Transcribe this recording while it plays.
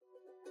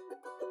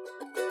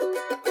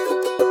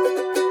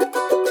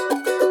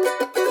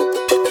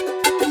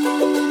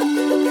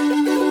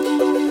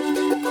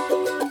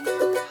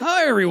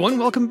everyone.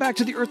 Welcome back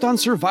to the Earthdawn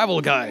Survival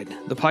Guide,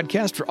 the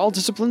podcast for all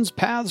disciplines,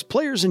 paths,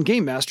 players, and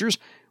game masters.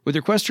 With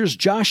your questers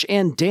Josh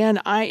and Dan,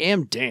 I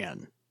am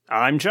Dan.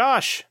 I'm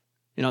Josh.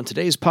 And on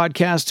today's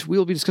podcast, we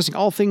will be discussing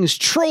all things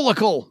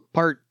Trollical,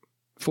 part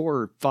 4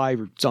 or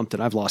 5 or something.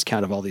 I've lost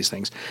count of all these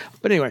things.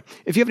 But anyway,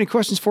 if you have any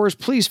questions for us,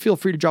 please feel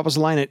free to drop us a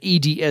line at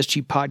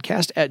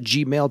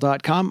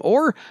edsgpodcast@gmail.com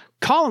or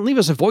call and leave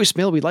us a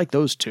voicemail. We like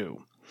those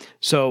too.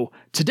 So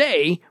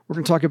today, we're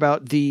going to talk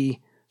about the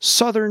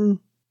southern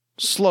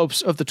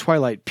slopes of the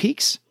Twilight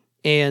Peaks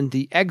and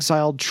the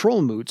exiled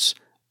troll moots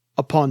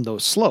upon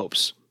those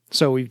slopes.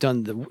 So we've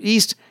done the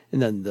east,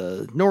 and then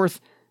the north,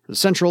 the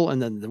central,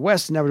 and then the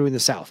west, and now we're doing the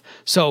south.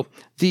 So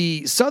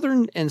the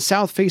southern and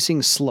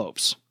south-facing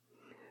slopes,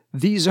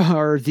 these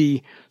are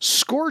the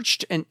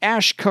scorched and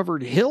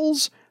ash-covered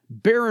hills,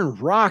 barren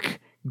rock,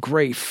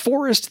 gray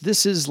forest.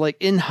 This is like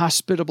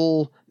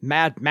inhospitable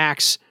Mad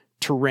Max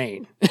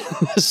terrain.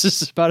 This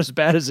is about as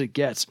bad as it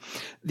gets.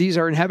 These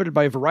are inhabited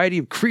by a variety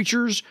of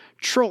creatures,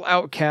 troll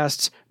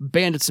outcasts,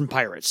 bandits, and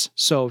pirates.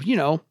 So,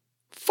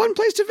 fun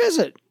place to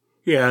visit.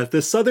 Yeah,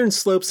 the southern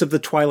slopes of the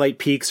Twilight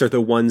Peaks are the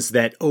ones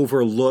that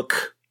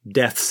overlook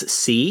Death's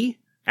Sea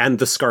and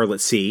the Scarlet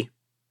Sea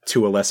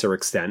to a lesser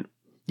extent.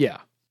 Yeah.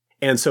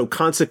 And so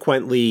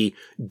consequently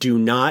do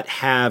not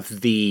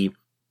have the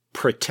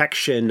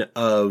protection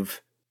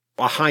of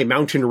a high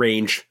mountain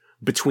range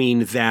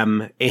between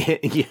them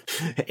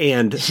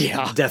and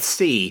Death's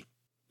Sea.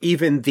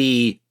 Even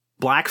the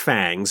Black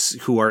Fangs,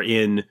 who are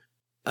in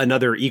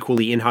another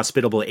equally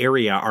inhospitable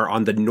area, are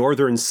on the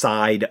northern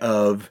side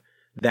of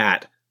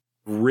that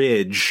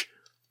ridge,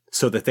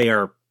 so that they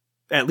are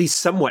at least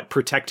somewhat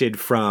protected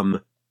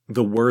from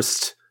the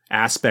worst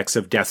aspects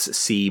of Death's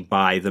Sea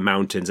by the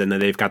mountains. And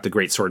then they've got the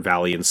Great Sword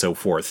Valley and so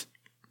forth.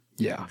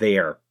 Yeah.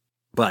 There.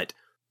 But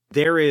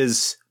there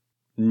is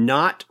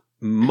not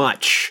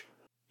much.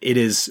 It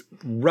is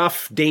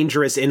rough,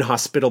 dangerous,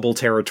 inhospitable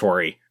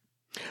territory.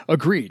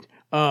 Agreed.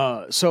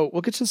 So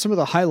we'll get to some of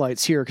the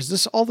highlights here,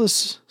 because all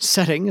this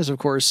setting is, of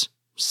course,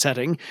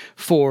 setting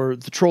for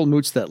the troll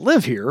moots that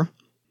live here.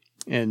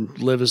 And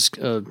Liv is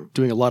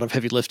doing a lot of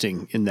heavy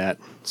lifting in that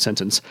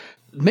sentence.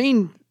 The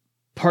main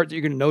part that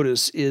you're going to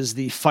notice is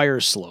the fire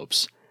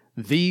slopes.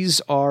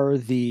 These are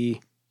the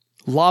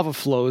lava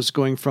flows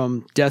going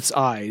from Death's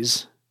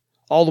Eyes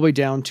all the way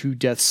down to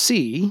Death's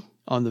Sea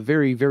on the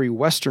very, very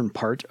western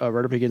part,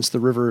 right up against the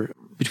river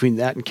between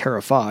that and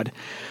Carafad.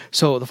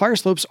 So the fire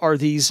slopes are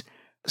these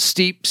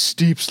steep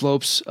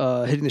slopes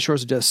hitting the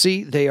shores of Death's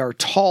Sea. They are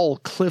tall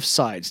cliff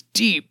sides,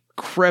 deep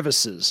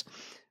crevices,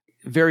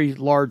 very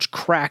large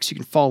cracks you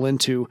can fall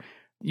into.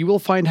 You will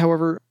find,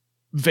 however,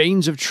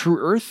 veins of true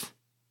earth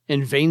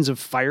and veins of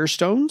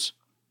firestones.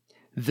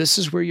 This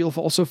is where you'll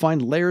also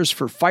find lairs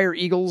for fire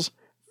eagles,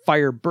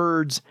 fire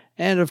birds,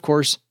 and of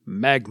course,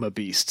 magma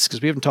beasts,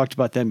 because we haven't talked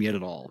about them yet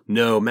at all.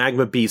 No,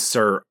 magma beasts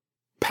are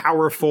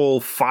powerful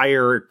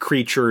fire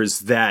creatures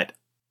that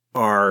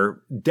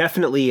are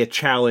definitely a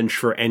challenge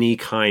for any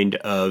kind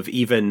of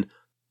even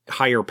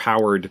higher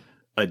powered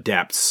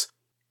adepts.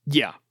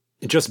 Yeah.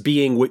 Just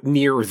being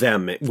near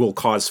them will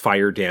cause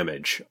fire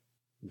damage.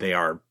 They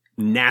are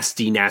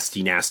nasty,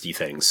 nasty, nasty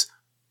things.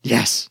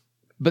 Yes.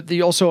 But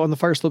also on the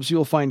fire slopes, you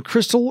will find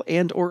crystal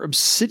and or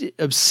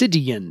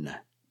obsidian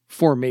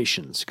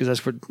formations, because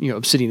that's what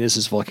obsidian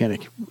is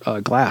volcanic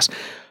glass.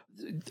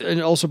 And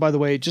also, by the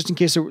way, just in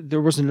case there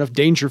wasn't enough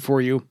danger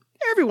for you,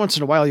 every once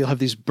in a while you'll have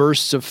these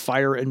bursts of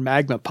fire and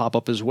magma pop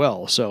up as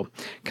well. So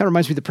kind of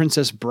reminds me of the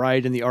Princess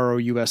Bride and the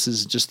ROUS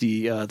is just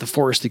the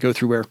forest they go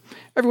through, where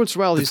every once in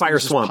a while these fire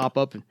swamp pop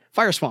up.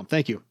 Fire swamp,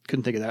 thank you.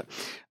 Couldn't think of that.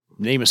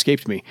 Name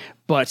escaped me.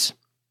 But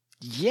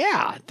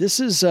yeah,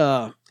 this is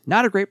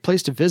not a great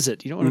place to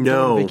visit. You don't want to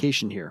go on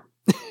vacation here.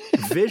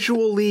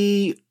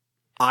 Visually,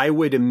 I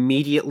would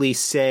immediately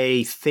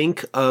say,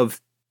 think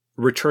of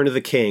Return of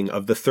the King,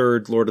 of the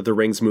third Lord of the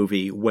Rings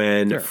movie,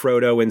 when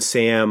Frodo and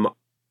Sam,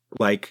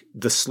 like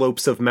the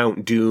slopes of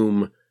Mount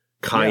Doom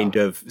kind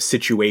of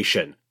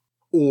situation.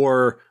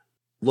 Or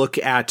look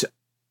at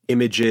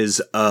images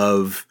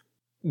of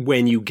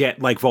when you get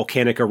like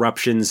volcanic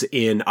eruptions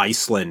in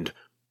Iceland.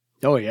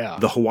 Oh, yeah.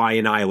 The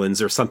Hawaiian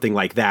Islands or something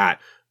like that,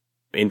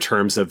 in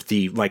terms of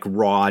the like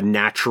raw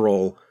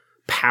natural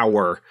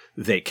power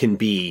that can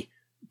be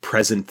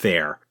present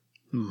there.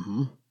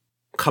 Mm-hmm.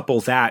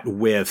 Couple that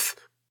with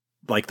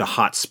like the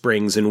hot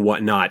springs and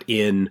whatnot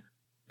in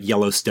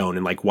Yellowstone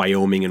and like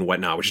Wyoming and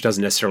whatnot, which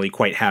doesn't necessarily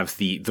quite have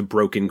the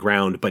broken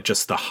ground, but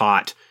just the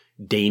hot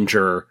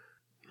danger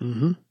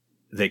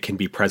that can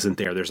be present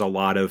there. There's a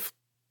lot of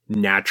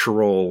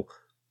natural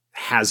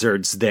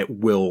hazards that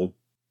will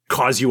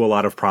cause you a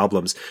lot of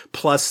problems.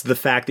 Plus the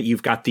fact that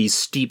you've got these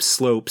steep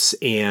slopes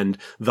and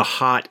the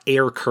hot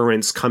air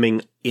currents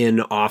coming in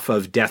off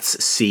of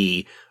Death's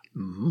Sea.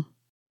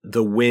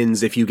 The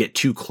winds, if you get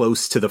too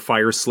close to the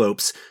fire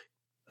slopes,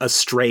 a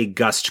stray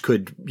gust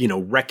could,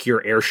 wreck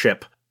your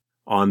airship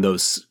on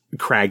those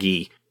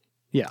craggy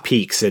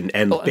peaks and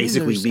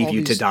basically leave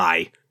you to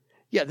die.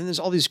 Yeah, then there's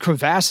all these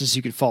crevasses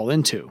you could fall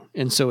into.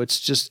 And so it's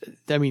just,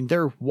 I mean,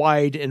 they're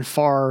wide and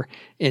far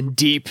and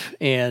deep,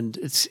 and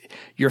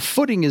your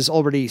footing is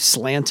already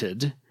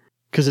slanted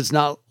because it's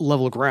not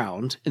level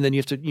ground. And then you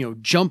have to,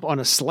 jump on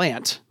a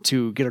slant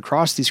to get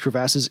across these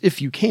crevasses if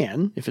you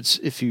can.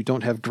 If you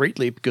don't have Great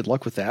Leap, good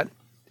luck with that.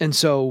 And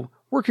so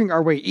working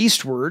our way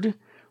eastward,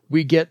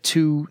 we get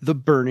to the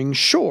Burning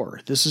Shore.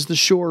 This is the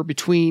shore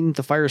between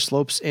the Fire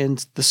Slopes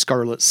and the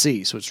Scarlet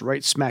Sea. So it's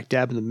right smack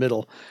dab in the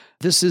middle.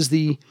 This is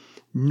the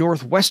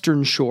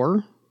northwestern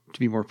shore, to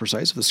be more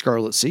precise, of the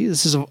Scarlet Sea.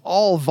 This is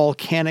all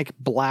volcanic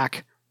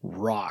black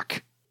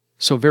rock.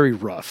 So very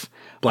rough.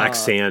 Black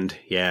sand,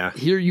 yeah.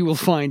 Here you will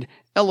find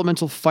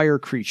elemental fire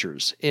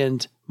creatures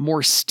and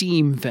more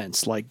steam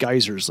vents like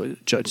geysers,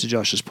 to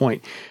Josh's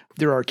point.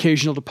 There are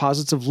occasional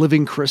deposits of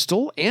living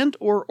crystal and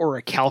or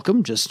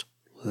orichalcum just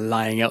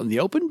lying out in the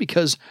open,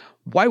 because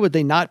why would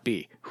they not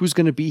be? Who's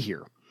going to be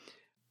here?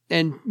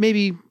 And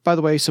maybe, by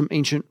the way, some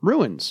ancient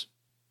ruins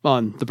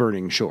on the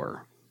Burning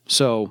Shore.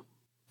 So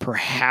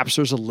perhaps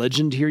there's a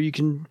legend here you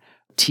can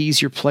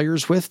tease your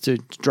players with to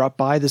drop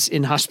by this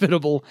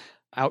inhospitable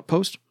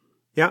outpost.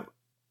 Yeah.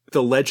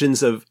 The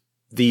legends of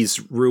these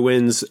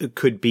ruins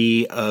could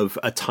be of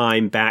a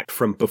time back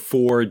from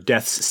before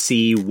Death's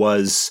Sea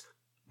was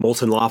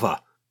molten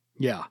lava.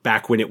 Yeah.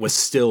 Back when it was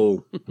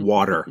still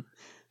water.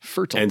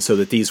 Fertile. And so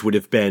that these would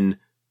have been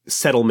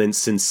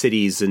settlements and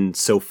cities and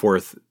so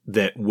forth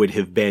that would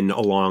have been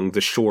along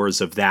the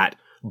shores of that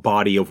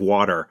body of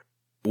water.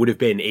 Would have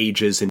been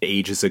ages and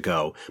ages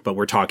ago. But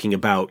we're talking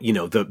about,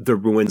 the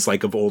ruins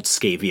like of old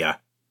Scavia.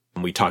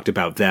 We talked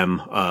about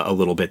them a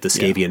little bit, the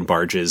Scavian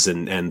barges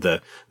and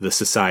the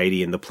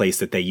society and the place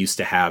that they used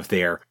to have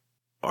there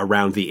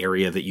around the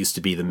area that used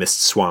to be the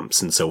mist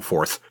swamps and so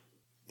forth.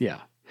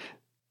 Yeah.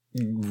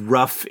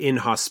 Rough,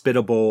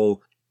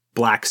 inhospitable,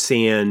 black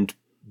sand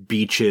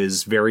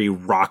beaches, very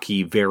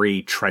rocky,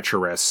 very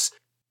treacherous.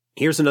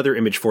 Here's another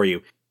image for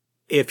you.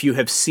 If you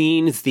have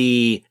seen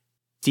the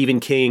Stephen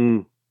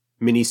King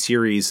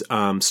miniseries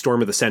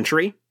Storm of the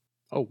Century.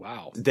 Oh,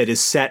 wow. That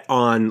is set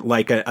on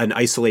like an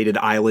isolated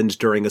island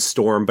during a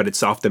storm, but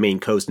it's off the main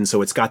coast. And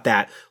so it's got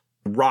that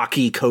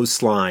rocky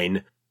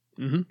coastline.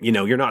 Mm-hmm.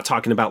 You're not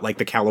talking about like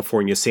the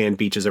California sand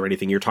beaches or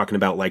anything. You're talking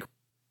about like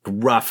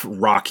rough,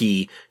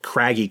 rocky,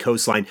 craggy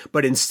coastline.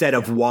 But instead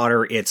of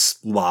water,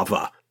 it's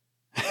lava.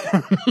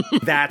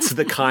 That's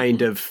the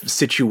kind of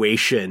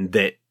situation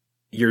that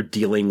you're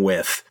dealing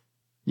with.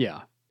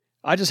 Yeah.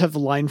 I just have the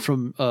line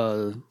from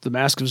The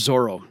Mask of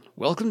Zorro.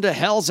 Welcome to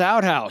Hell's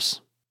Outhouse.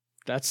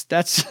 That's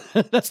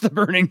the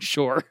Burning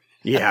Shore.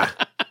 Yeah.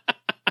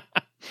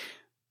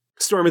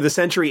 Storm of the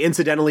Century,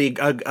 incidentally,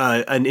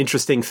 an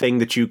interesting thing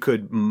that you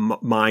could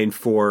mine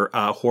for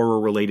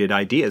horror-related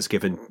ideas,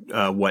 given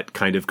what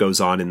kind of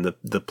goes on in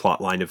the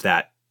plot line of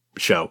that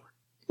show.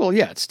 Well,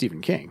 yeah, it's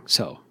Stephen King,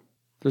 so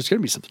there's going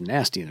to be something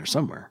nasty in there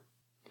somewhere.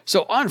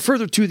 So on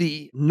further to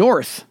the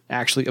north,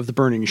 actually, of the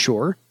Burning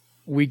Shore,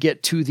 we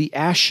get to the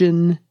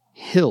Ashen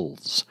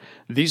Hills.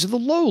 These are the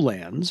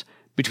lowlands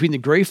between the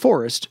Grey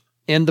Forest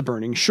and the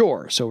Burning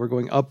Shore. So we're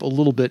going up a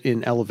little bit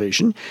in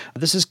elevation.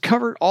 This has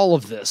covered all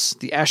of this.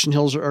 The Ashen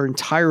Hills are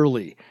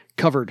entirely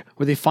covered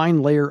with a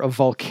fine layer of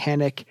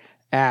volcanic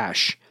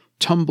ash,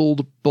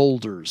 tumbled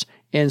boulders,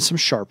 and some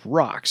sharp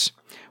rocks.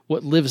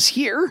 What lives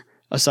here,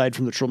 aside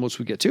from the trollmotes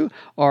we get to,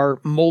 are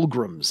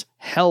mulgrams,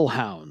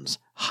 hellhounds,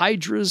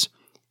 hydras,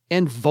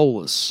 and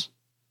volus.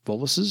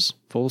 Voluses?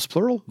 Volus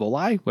plural?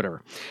 Voli?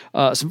 Whatever.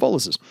 Some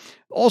voluses.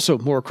 Also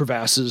more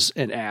crevasses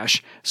and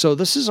ash. So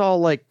this is all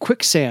like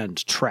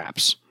quicksand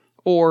traps.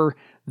 Or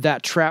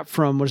that trap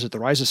from, what is it, The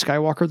Rise of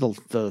Skywalker,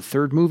 the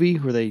third movie,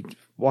 where they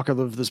walk out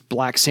of this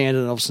black sand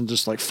and all of a sudden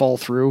just like fall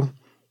through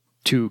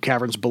to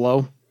caverns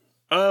below.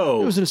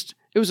 Oh. It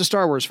was a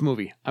Star Wars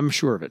movie. I'm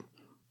sure of it.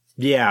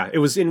 Yeah, it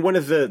was in one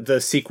of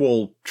the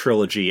sequel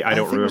trilogy. I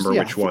don't remember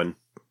which one.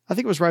 I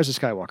think it was Rise of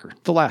Skywalker,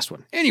 the last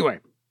one. Anyway,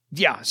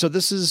 yeah, so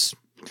this is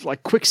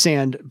like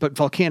quicksand, but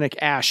volcanic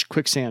ash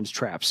quicksand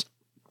traps.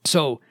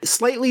 So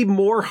slightly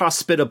more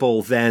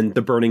hospitable than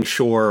the Burning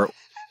Shore,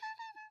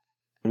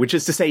 which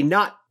is to say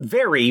not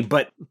very,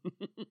 but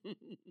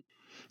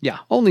yeah,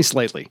 only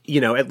slightly.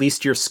 At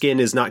least your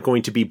skin is not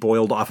going to be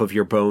boiled off of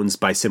your bones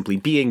by simply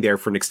being there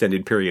for an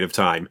extended period of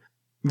time.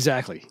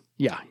 Exactly.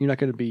 Yeah, you're not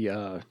going to be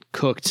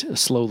cooked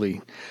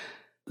slowly.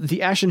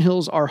 The Ashen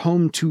Hills are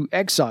home to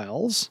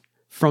exiles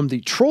from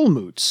the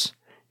Trollmoots,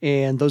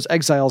 and those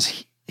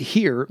exiles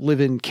here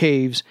live in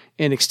caves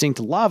and extinct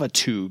lava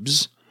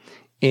tubes,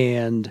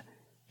 and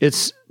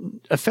it's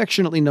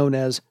affectionately known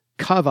as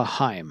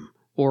Kavaheim,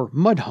 or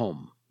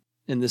Mudhome.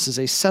 And this is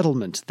a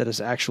settlement that is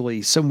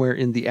actually somewhere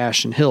in the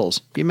Ashen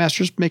Hills. Game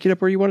Masters, make it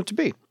up where you want it to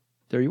be.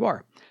 There you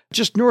are.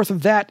 Just north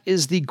of that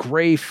is the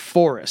Grey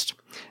Forest.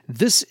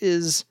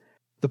 The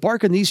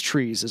bark on these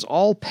trees is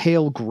all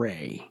pale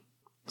gray.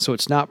 So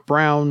it's not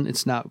brown,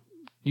 it's not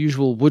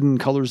usual wooden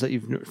colors that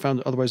you've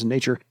found otherwise in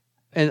nature.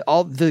 And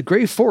all the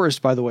Grey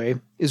Forest, by the way,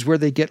 is where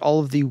they get all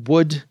of the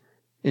wood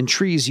and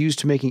trees used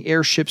to making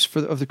airships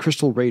of the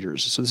Crystal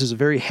Raiders. So this is a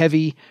very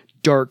heavy,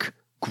 dark,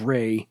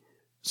 gray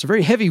It's a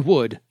very heavy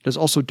wood. It is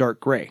also dark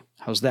gray.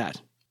 How's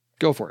that?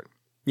 Go for it.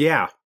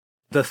 Yeah.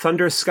 The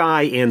Thunder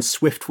Sky and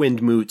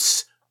Swiftwind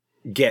moots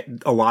get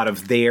a lot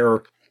of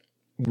their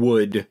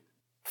wood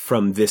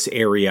from this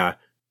area.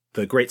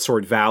 The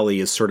Greatsword Valley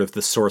is sort of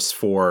the source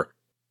for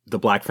the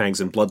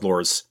Blackfangs and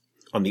Bloodlores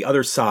on the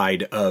other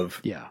side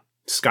of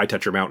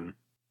Skytoucher Mountain.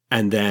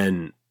 And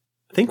then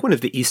I think one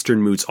of the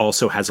Eastern moots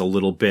also has a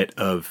little bit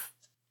of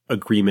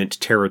agreement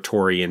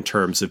territory in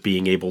terms of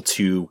being able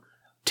to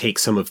take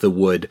some of the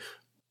wood.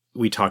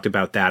 We talked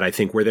about that, I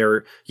think, where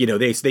they're,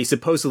 they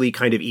supposedly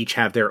kind of each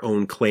have their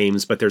own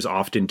claims, but there's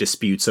often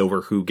disputes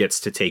over who gets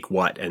to take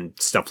what and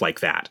stuff like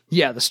that.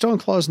 Yeah, the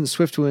Stoneclaws and the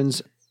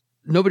Swiftwinds,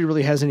 nobody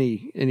really has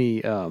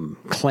any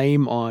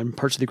claim on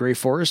parts of the Grey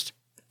Forest.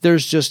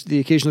 There's just the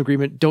occasional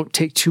agreement, don't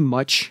take too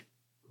much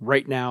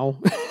right now.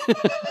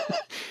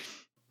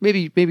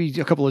 Maybe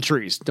a couple of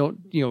trees. Don't,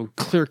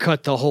 clear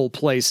cut the whole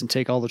place and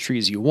take all the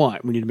trees you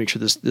want. We need to make sure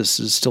this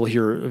is still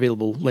here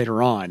available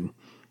later on.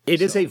 It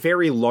is a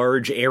very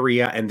large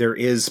area, and there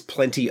is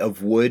plenty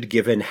of wood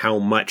given how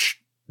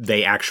much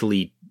they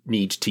actually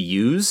need to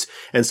use.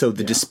 And so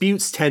the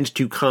disputes tend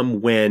to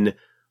come when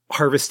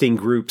harvesting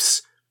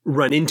groups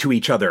run into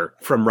each other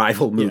from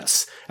rival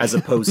moots, as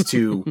opposed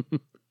to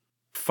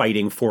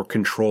fighting for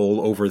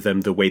control over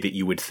them the way that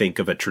you would think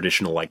of a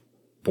traditional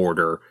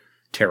border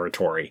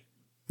territory.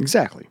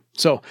 Exactly.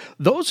 So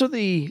those are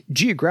the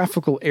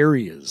geographical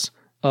areas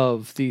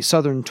of the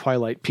southern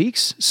Twilight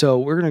Peaks. So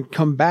we're going to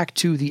come back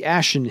to the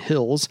Ashen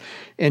Hills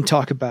and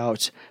talk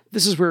about,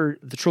 this is where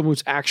the Troll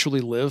Moots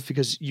actually live,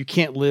 because you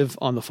can't live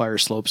on the fire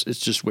slopes.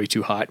 It's just way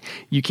too hot.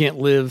 You can't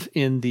live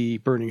in the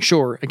Burning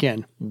Shore.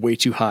 Again, way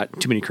too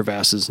hot, too many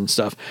crevasses and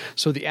stuff.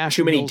 So the Ashen Hills,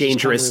 too many Hills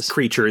dangerous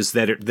creatures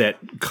that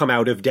come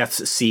out of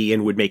Death's Sea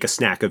and would make a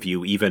snack of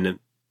you, even a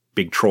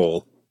big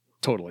troll.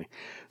 Totally.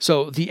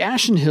 So the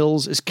Ashen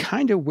Hills is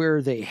kind of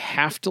where they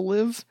have to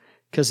live,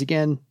 because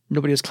again,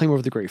 nobody has claim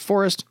over the Grey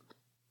Forest.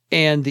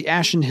 And the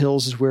Ashen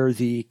Hills is where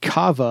the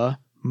Kava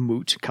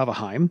moot,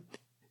 Kavaheim,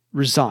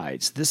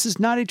 resides. This is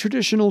not a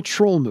traditional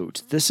troll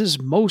moot. This is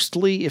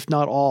mostly, if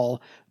not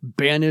all,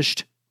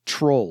 banished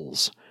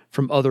trolls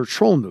from other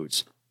troll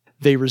moots.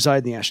 They reside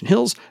in the Ashen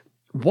Hills.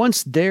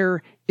 Once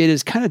there, it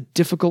is kind of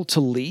difficult to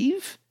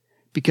leave,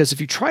 because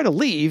if you try to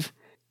leave,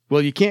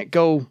 well, you can't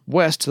go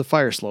west to the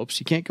fire slopes,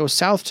 you can't go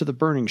south to the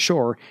Burning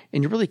Shore,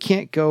 and you really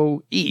can't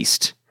go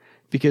east,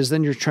 because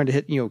then you're trying to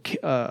hit,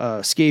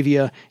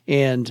 Scavia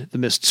and the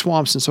Mist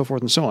Swamps and so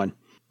forth and so on.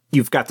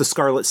 You've got the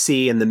Scarlet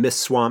Sea and the Mist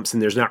Swamps,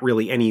 and there's not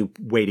really any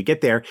way to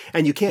get there.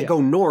 And you can't go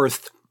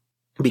north,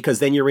 because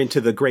then you're into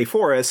the Grey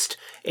Forest,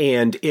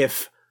 and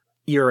if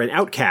you're an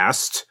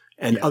outcast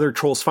and other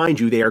trolls find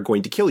you, they are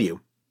going to kill you.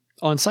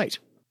 On sight.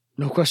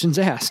 No questions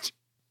asked.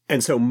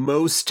 And so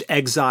most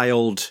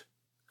exiled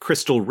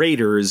Crystal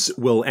Raiders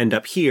will end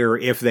up here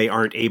if they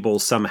aren't able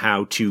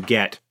somehow to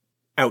get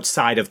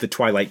outside of the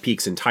Twilight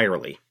Peaks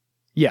entirely.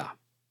 Yeah.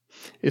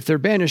 If they're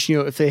banished,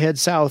 if they head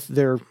south,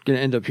 they're going to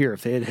end up here.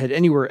 If they head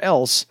anywhere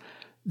else,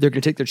 they're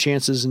going to take their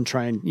chances and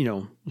try and,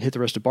 hit the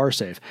rest of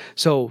Barsave.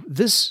 So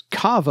this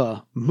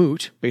Kava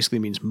moot basically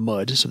means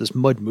mud. So this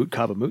mud moot,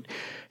 Kava moot,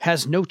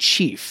 has no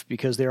chief,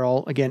 because they're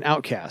all, again,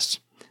 outcasts.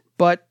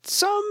 But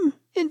some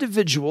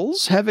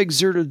individuals have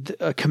exerted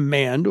a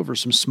command over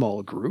some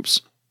small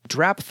groups.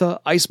 Draptha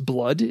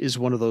Iceblood is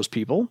one of those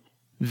people.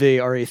 They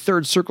are a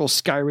 3rd Circle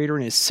Sky Raider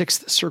and a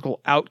 6th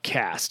Circle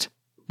Outcast,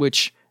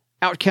 which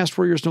Outcast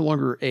Warrior is no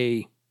longer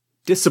a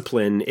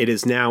discipline. It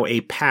is now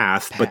a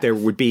path, but there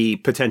would be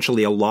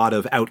potentially a lot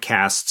of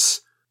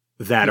outcasts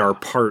that are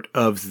part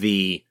of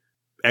the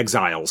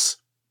Exiles.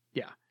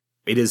 Yeah.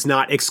 It is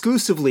not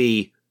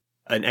exclusively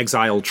an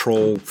exile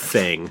troll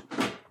thing,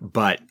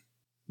 but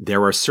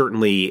there are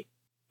certainly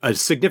a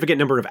significant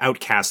number of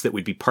outcasts that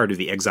would be part of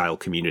the exile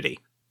community.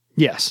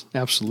 Yes,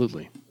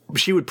 absolutely.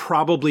 She would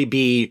probably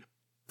be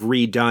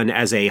redone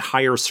as a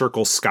higher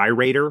circle Sky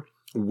Raider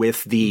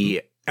with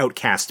the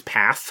outcast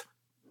path.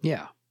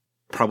 Yeah.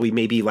 Probably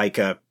maybe like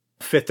a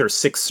 5th or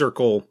 6th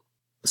circle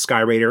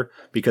Sky Raider,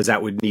 because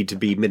that would need to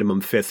be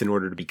minimum 5th in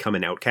order to become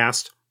an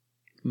outcast.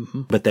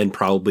 Mm-hmm. But then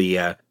probably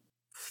a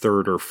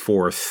 3rd or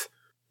 4th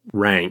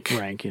rank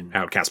in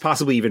outcast,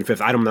 possibly even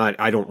 5th.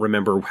 I don't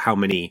remember how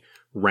many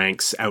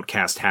ranks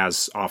Outcast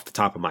has off the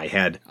top of my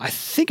head. I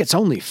think it's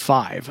only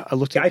 5.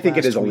 I think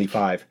it is only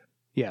 5.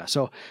 Yeah,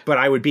 so... But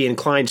I would be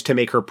inclined to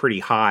make her pretty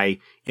high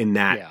in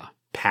that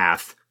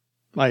path.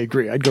 I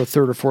agree. I'd go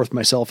 3rd or 4th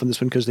myself in this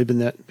one, because they've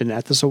been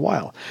at this a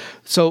while.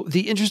 So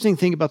the interesting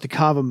thing about the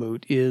Kava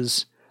moot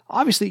is,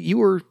 obviously, you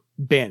were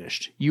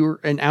banished. You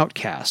were an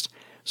outcast.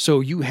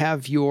 So you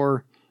have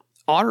your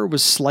honor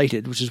was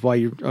slighted, which is why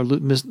you are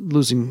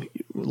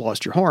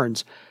lost your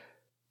horns.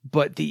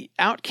 But the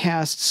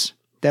outcasts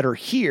that are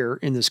here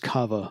in this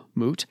Kava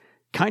moot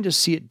kind of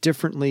see it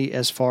differently,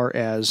 as far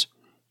as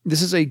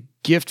this is a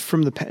gift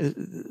from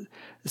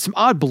some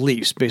odd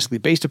beliefs, basically,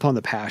 based upon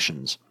the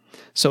passions.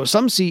 So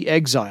some see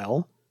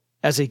exile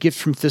as a gift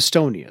from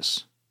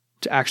Thistonius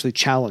to actually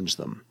challenge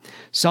them.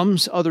 Some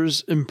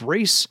others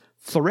embrace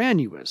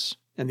Thoranius,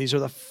 and these are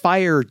the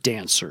fire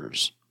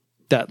dancers.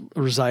 that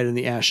reside in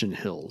the Ashen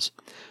Hills.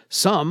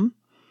 Some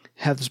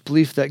have this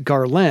belief that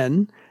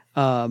Garlen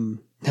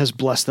has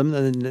blessed them,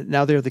 and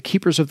now they're the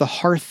keepers of the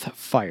hearth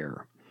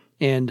fire.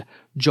 And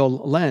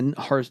Jolen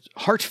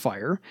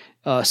Heartfire,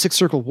 Sixth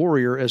Circle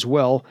warrior as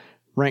well,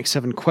 rank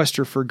 7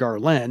 quester for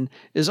Garlen,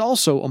 is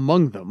also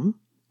among them,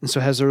 and so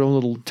has their own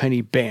little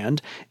tiny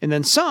band. And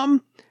then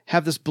some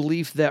have this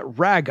belief that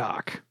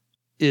Ragok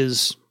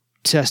is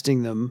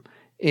testing them,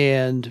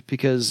 and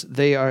because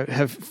they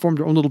have formed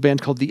their own little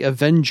band called the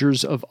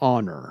Avengers of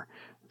Honor,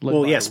 led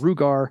by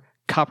Rugar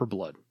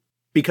Copperblood.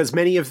 Because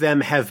many of them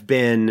have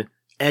been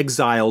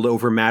exiled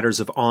over matters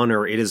of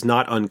honor, it is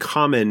not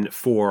uncommon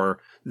for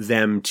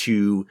them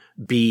to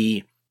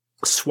be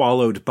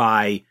swallowed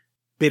by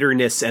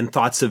bitterness and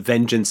thoughts of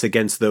vengeance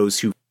against those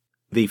who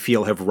they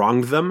feel have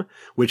wronged them,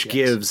 which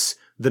gives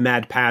the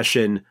Mad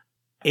Passion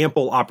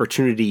ample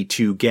opportunity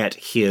to get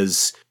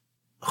his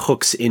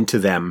hooks into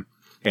them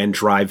and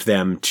drive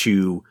them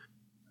to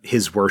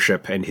his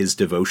worship and his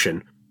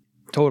devotion.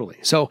 Totally.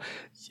 So,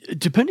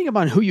 depending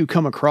upon who you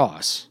come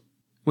across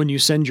when you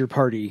send your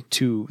party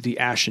to the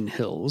Ashen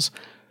Hills,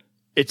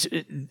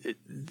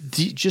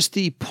 just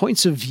the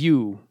points of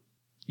view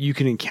you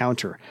can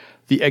encounter.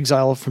 The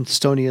Exile from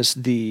Thestonius,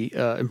 the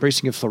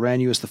Embracing of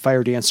Floranius, the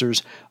Fire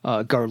Dancers,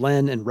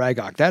 Garlen, and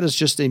Ragok. That is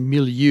just a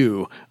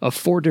milieu of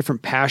 4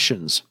 different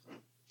passions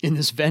in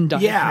this Venn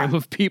diagram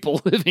of people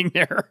living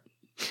there.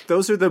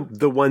 Those are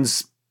the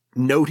ones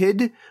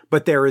noted,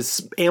 but there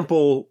is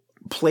ample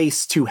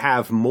place to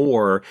have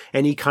more.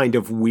 Any kind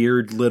of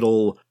weird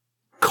little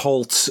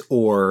cults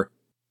or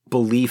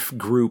belief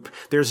group.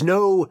 There's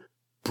no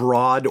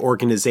broad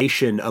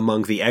organization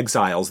among the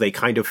Exiles. They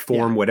kind of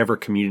form whatever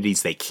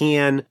communities they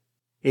can.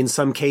 In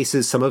some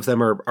cases, some of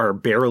them are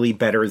barely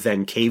better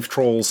than cave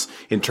trolls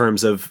in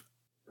terms of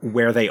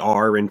where they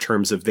are, in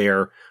terms of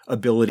their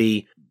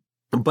ability.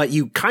 But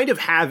you kind of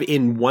have,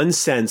 in one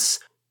sense,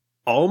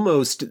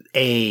 almost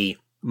a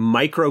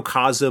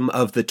microcosm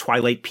of the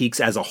Twilight Peaks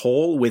as a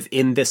whole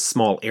within this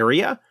small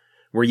area,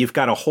 where you've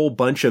got a whole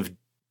bunch of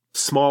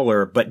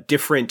smaller but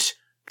different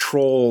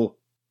troll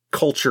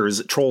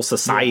cultures, troll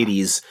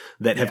societies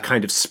that have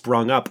kind of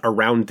sprung up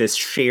around this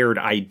shared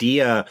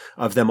idea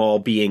of them all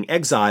being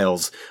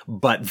exiles.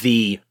 But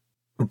the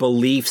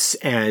beliefs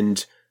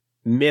and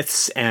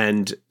myths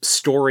and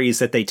stories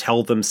that they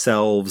tell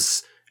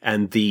themselves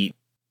and the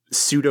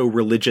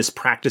pseudo-religious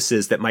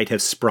practices that might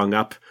have sprung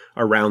up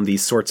around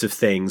these sorts of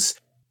things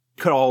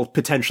could all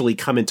potentially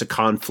come into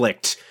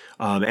conflict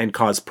and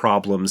cause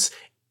problems.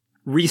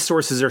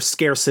 Resources are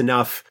scarce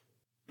enough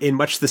in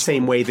much the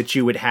same way that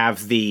you would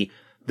have the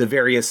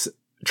various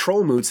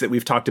troll moots that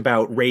we've talked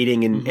about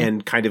raiding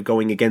and kind of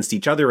going against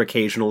each other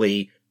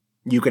occasionally.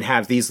 You could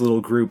have these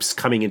little groups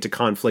coming into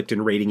conflict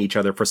and raiding each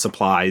other for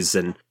supplies,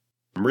 and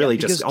really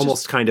just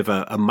almost kind of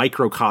a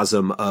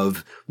microcosm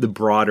of the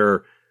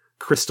broader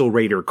Crystal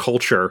Raider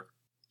culture.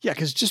 Yeah,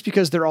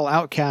 because they're all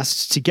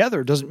outcasts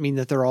together doesn't mean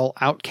that they're all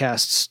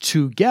outcasts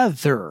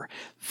together.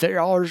 They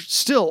are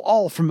still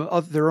all from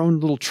their own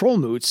little troll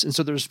moots, and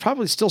so there's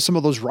probably still some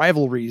of those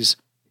rivalries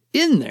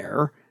in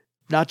there.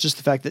 Not just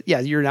the fact that,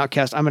 you're an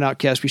outcast, I'm an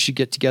outcast, we should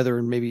get together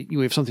and maybe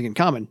we have something in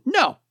common.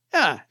 No.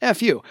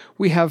 F you.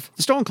 We have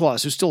the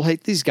Stoneclaws who still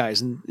hate these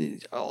guys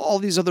and all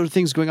these other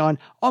things going on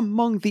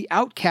among the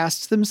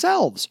outcasts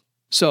themselves.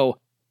 So,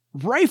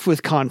 rife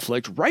with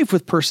conflict, rife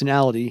with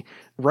personality,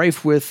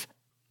 rife with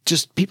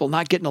just people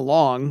not getting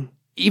along,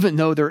 even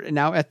though they're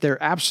now at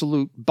their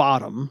absolute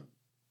bottom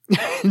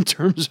in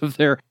terms of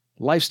their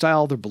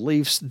lifestyle, their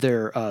beliefs,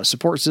 their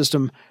support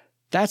system.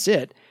 That's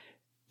it.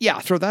 Yeah,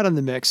 throw that in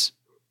the mix.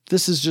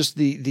 This is just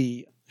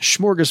the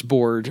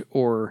smorgasbord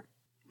or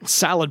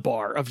salad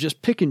bar of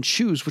just pick and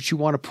choose what you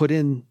want to put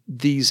in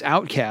these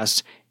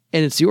outcasts,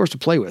 and it's yours to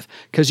play with.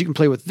 Because you can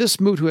play with this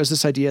moot who has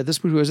this idea,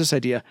 this moot who has this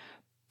idea,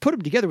 put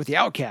them together with the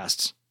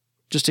outcasts.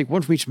 Just take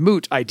one from each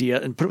moot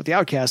idea and put it with the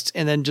outcasts,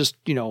 and then just,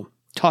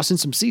 toss in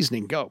some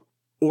seasoning, go.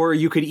 Or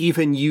you could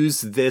even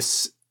use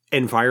this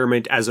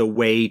environment as a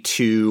way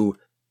to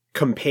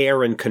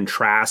compare and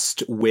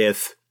contrast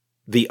with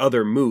the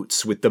other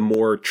moots, with the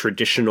more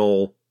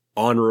traditional,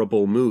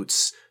 honorable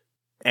moots,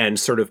 and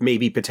sort of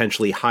maybe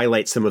potentially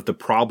highlight some of the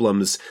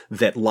problems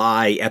that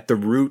lie at the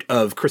root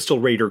of Crystal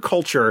Raider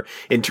culture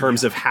in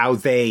terms of how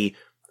they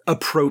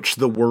approach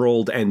the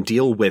world and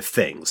deal with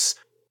things.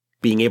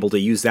 Being able to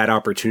use that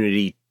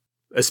opportunity,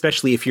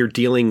 especially if you're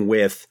dealing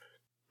with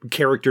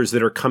characters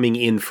that are coming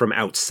in from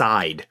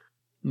outside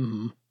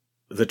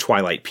the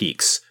Twilight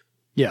Peaks.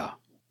 Yeah.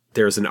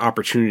 There's an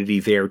opportunity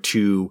there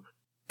to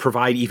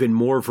provide even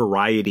more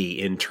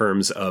variety in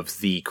terms of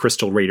the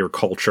Crystal Raider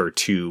culture,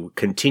 to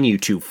continue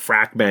to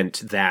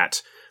fragment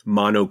that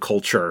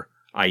monoculture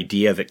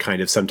idea that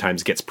kind of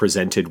sometimes gets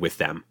presented with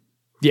them.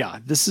 Yeah,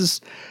 this is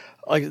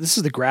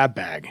the grab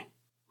bag.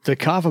 The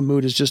Kava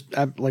moot is just,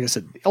 like I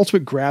said, the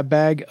ultimate grab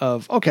bag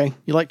of, okay,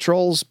 you like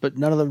trolls, but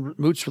none of the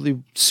moots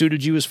really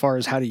suited you as far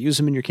as how to use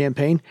them in your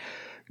campaign.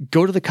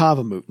 Go to the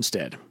Kava moot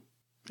instead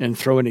and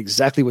throw in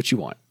exactly what you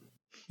want.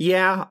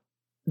 Yeah,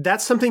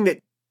 that's something that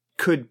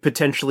could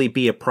potentially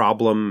be a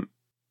problem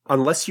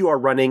unless you are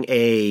running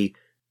a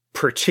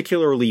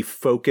particularly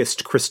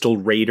focused Crystal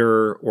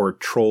Raider or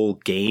Troll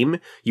game,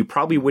 you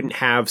probably wouldn't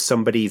have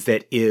somebody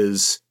that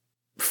is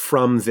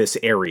from this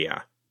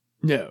area.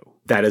 No.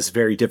 That is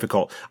very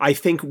difficult. I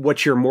think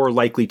what you're more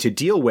likely to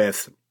deal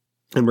with,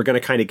 and we're going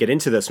to kind of get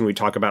into this when we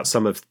talk about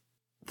some of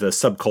the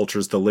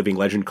subcultures, the living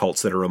legend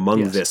cults that are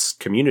among this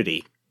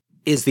community,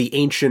 is the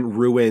ancient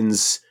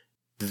ruins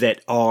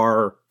that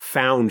are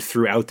found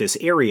throughout this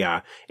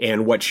area.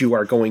 And what you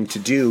are going to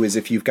do is,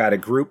 if you've got a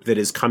group that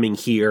is coming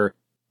here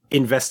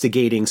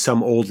investigating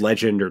some old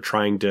legend or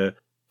trying to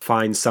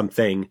find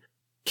something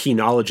key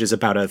knowledge is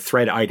about a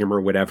thread item or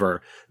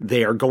whatever,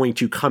 they are going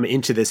to come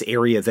into this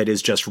area that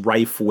is just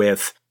rife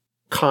with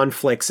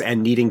conflicts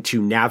and needing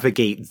to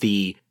navigate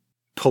the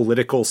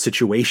political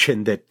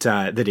situation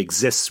that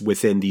exists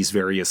within these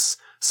various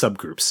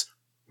subgroups.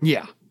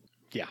 Yeah.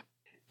 Yeah.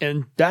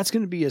 And that's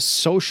going to be a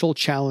social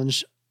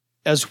challenge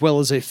as well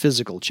as a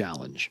physical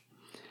challenge.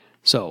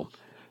 So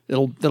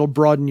that'll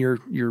broaden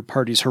your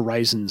party's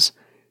horizons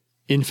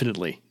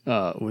infinitely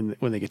when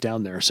they get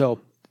down there. So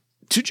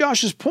to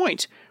Josh's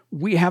point,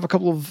 we have a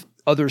couple of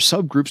other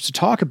subgroups to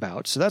talk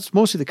about. So that's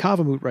mostly the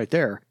Kavamoot right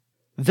there.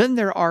 Then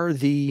there are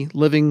the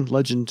living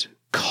legend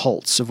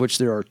cults, of which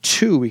there are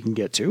two we can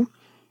get to.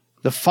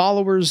 The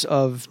followers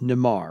of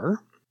Nemar.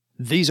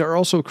 These are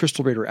also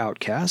Crystal Raider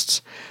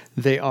outcasts.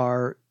 They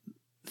are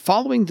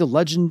following the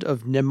legend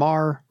of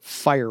Nemar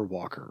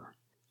Firewalker,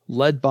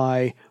 led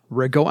by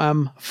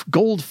Regoam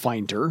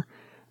Goldfinder,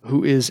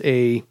 who is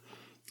a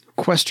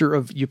quester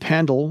of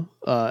Upandal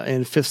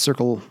and Fifth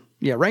Circle.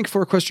 Yeah, rank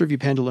 4 quester of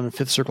Upandal and a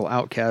 5th Circle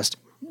outcast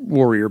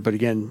warrior. But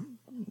again,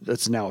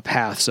 that's now a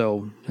path,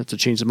 so I have to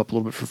change them up a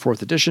little bit for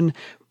 4th edition.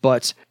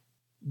 But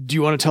do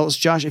you want to tell us,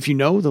 Josh, if you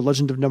know the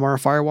legend of Nemar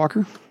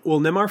Firewalker? Well,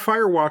 Nemar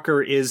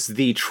Firewalker is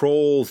the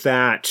troll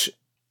that,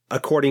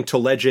 according to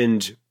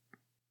legend,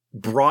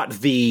 brought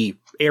the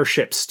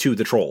airships to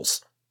the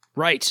trolls.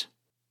 Right.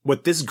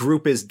 What this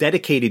group is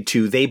dedicated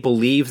to, they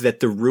believe that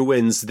the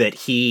ruins that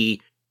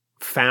he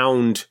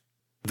found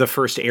the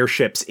first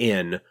airships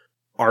in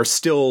are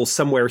still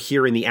somewhere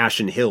here in the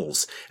Ashen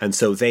Hills. And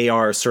so they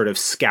are sort of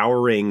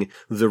scouring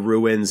the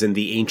ruins and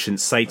the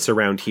ancient sites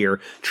around here,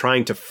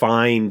 trying to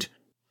find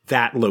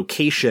that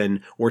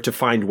location or to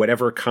find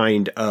whatever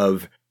kind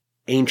of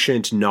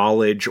ancient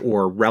knowledge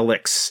or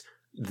relics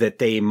that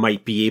they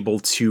might be able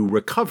to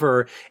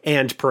recover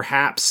and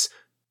perhaps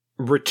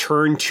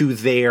return to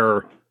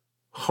their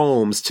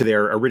homes, to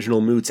their original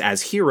moots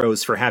as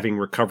heroes for having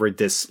recovered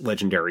this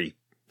legendary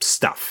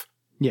stuff.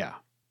 Yeah,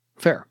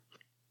 fair.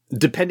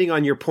 Depending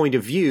on your point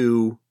of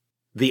view,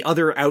 the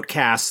other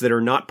outcasts that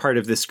are not part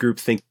of this group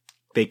think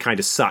they kind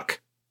of suck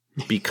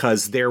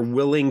because they're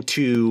willing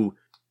to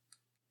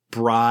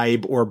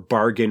bribe or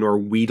bargain or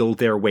wheedle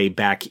their way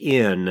back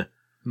in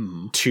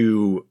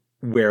to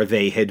where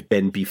they had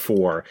been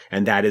before.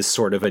 And that is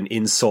sort of an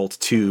insult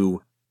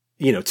to,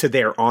 to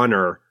their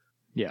honor.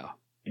 Yeah.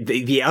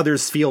 The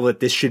others feel that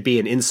this should be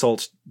an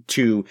insult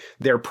to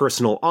their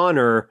personal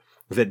honor,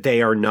 that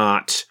they are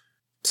not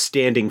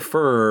standing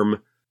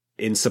firm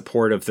in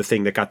support of the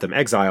thing that got them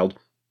exiled.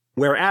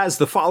 Whereas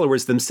the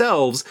followers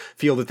themselves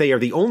feel that they are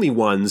the only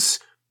ones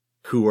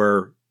who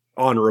are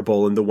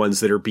honorable and the ones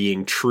that are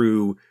being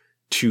true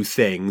to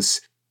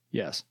things.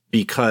 Yes.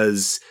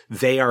 Because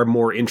they are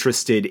more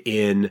interested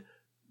in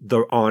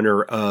the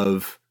honor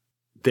of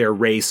their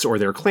race or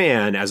their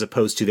clan as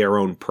opposed to their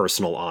own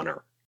personal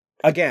honor.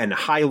 Again,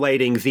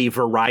 highlighting the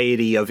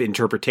variety of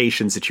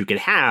interpretations that you can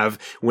have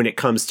when it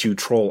comes to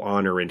troll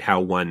honor and how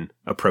one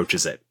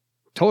approaches it.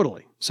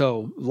 Totally.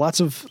 So lots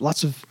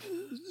of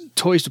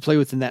toys to play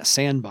with in that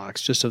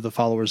sandbox, just of the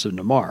followers of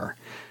Nemar.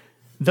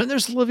 Then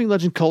there's the living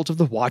legend cult of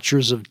the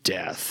Watchers of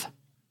Death.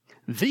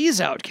 These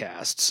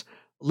outcasts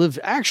live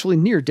actually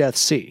near Death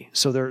Sea,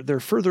 so they're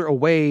further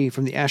away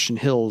from the Ashen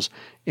Hills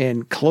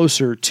and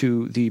closer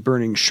to the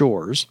burning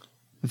shores.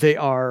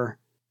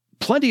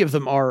 Plenty of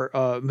them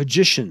are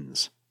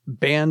magicians,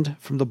 banned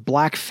from the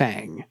Black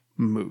Fang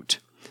moot.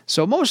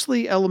 So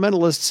mostly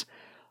elementalists,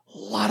 a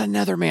lot of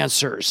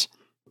nethermancers.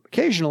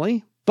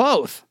 Occasionally,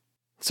 both.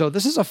 So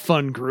this is a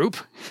fun group.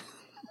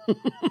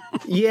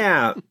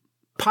 Yeah.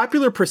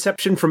 Popular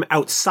perception from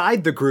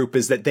outside the group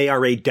is that they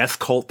are a death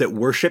cult that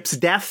worships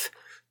death,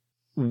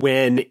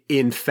 when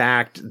in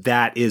fact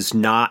that is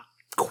not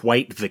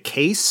quite the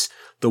case.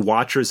 The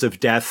Watchers of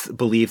Death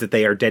believe that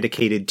they are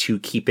dedicated to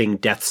keeping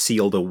death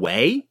sealed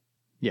away.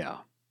 Yeah.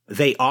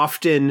 They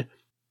often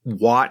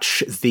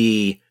watch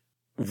the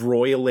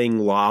roiling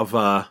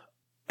lava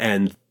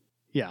and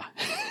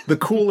the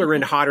cooler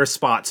and hotter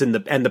spots and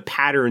the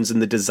patterns and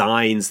the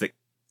designs that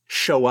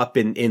show up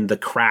in the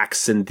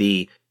cracks and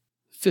the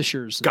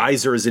fissures,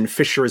 geysers and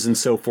fissures and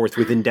so forth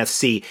within Death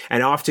Sea,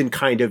 and often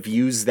kind of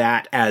use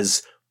that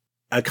as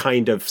a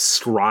kind of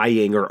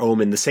scrying or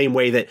omen, the same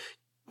way that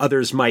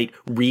others might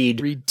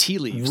read tea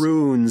leaves,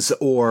 runes,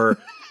 or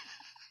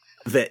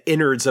the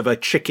innards of a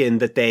chicken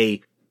that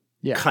they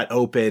cut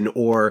open,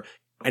 or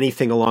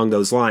anything along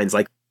those lines.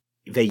 Like,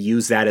 they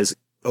use that as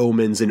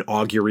omens and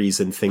auguries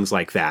and things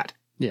like that.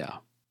 Yeah.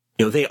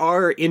 They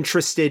are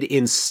interested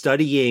in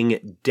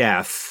studying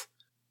death,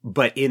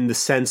 but in the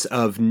sense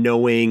of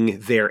knowing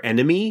their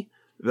enemy,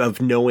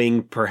 of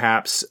knowing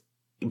perhaps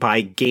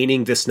by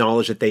gaining this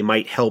knowledge that they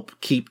might help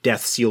keep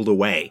death sealed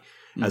away,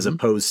 as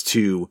opposed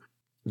to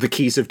the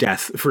keys of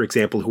death, for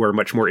example, who are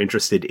much more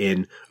interested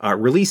in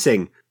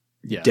releasing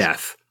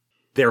death.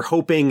 They're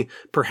hoping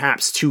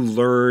perhaps to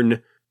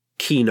learn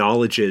key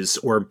knowledges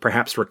or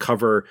perhaps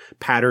recover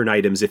pattern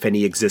items, if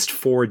any exist,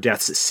 for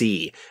Death's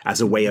Sea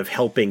as a way of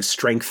helping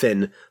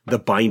strengthen the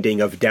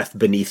binding of death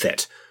beneath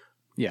it.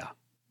 Yeah.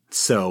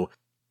 So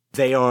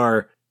they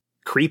are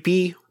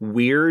creepy,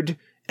 weird,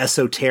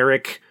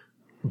 esoteric,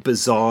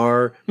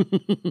 bizarre.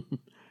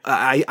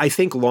 I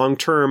think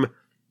long-term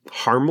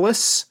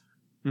harmless.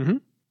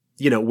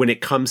 When it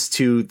comes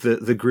to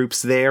the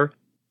groups there,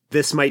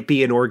 this might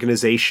be an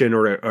organization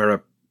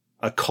or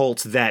a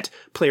cult that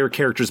player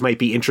characters might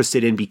be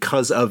interested in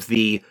because of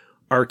the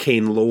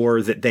arcane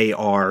lore that they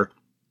are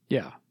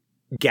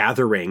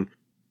gathering.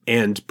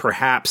 And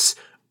perhaps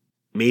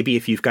maybe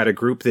if you've got a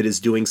group that is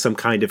doing some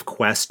kind of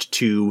quest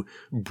to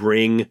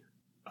bring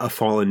a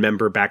fallen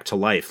member back to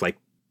life, like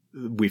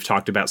we've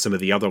talked about some of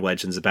the other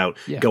legends about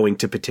going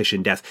to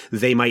petition death,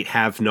 they might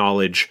have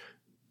knowledge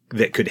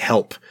that could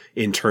help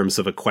in terms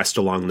of a quest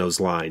along those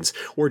lines,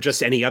 or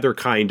just any other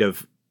kind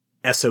of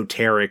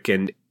esoteric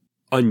and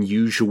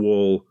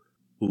unusual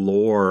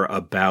lore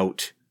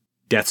about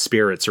death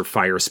spirits or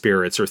fire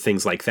spirits or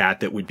things like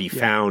that would be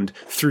found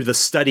through the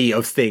study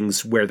of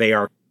things where they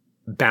are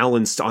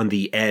balanced on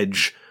the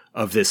edge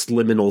of this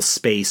liminal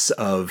space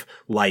of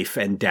life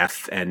and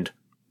death and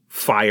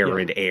fire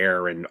and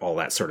air and all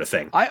that sort of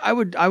thing. I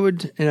would,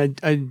 and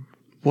I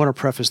want to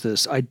preface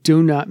this. I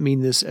do not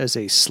mean this as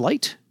a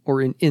slight or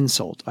an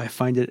insult. I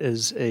find it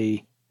as an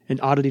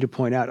oddity to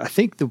point out. I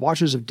think the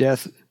Watchers of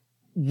Death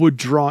would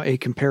draw a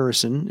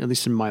comparison, at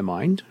least in my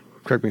mind,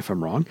 correct me if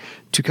I'm wrong,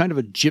 to kind of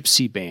a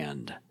gypsy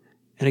band.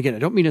 And again, I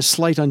don't mean a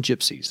slight on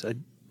gypsies. I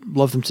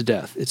love them to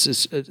death.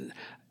 It's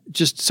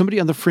just somebody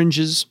on the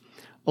fringes,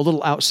 a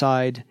little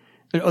outside,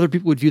 and other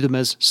people would view them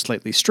as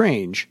slightly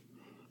strange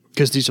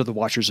because these are the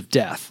Watchers of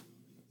Death.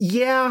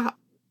 Yeah,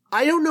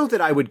 I don't know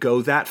that I would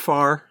go that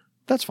far.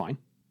 That's fine.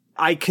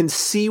 I can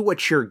see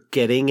what you're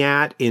getting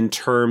at in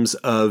terms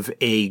of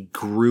a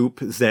group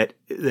that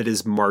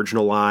is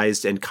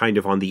marginalized and kind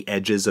of on the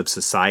edges of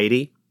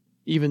society.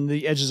 Even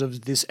the edges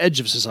of this edge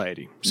of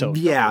society. So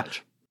yeah,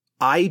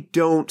 I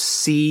don't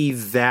see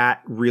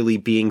that really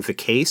being the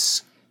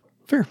case.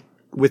 Fair.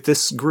 With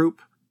this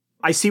group.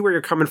 I see where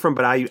you're coming from,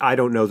 but I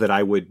don't know that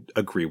I would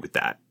agree with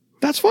that.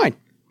 That's fine.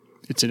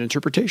 It's an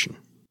interpretation.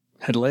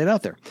 Had to lay it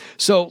out there.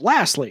 So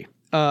lastly,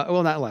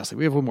 not lastly,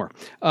 we have one more.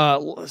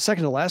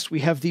 Second to last, we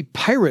have the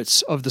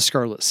Pirates of the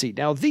Scarlet Sea.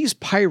 Now, these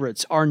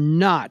pirates are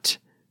not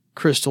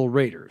Crystal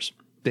Raiders.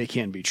 They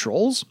can be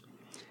trolls.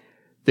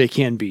 They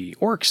can be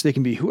orcs. They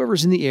can be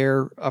whoever's in the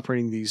air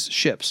operating these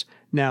ships.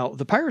 Now,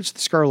 the Pirates of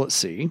the Scarlet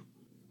Sea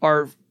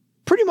are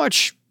pretty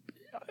much,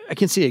 I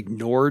can't say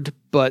ignored,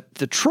 but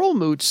the troll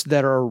moots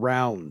that are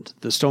around,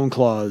 the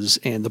Stoneclaws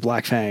and the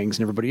Black Fangs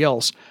and everybody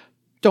else,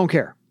 don't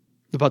care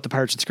about the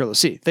Pirates of the Scarlet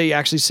Sea. They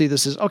actually see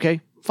this as,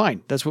 okay,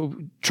 fine. That's what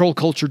troll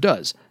culture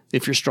does.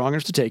 If you're strong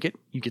enough to take it,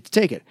 you get to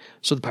take it.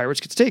 So the pirates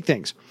get to take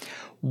things.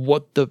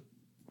 What the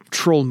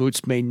troll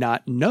moots may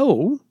not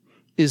know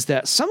is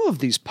that some of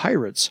these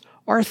pirates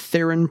are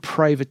Theron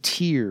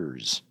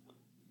privateers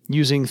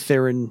using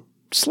Theron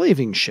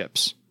slaving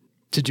ships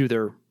to do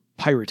their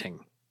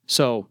pirating.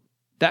 So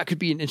that could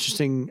be an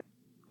interesting,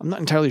 I'm not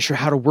entirely sure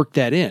how to work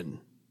that in.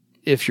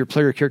 If your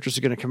player characters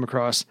are going to come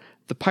across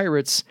the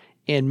pirates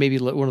and maybe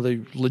one of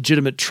the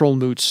legitimate troll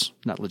moots,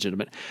 not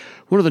legitimate,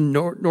 one of the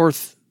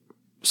north,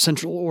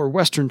 central, or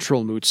western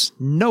troll moots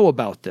know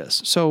about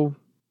this. So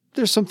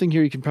there's something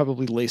here you can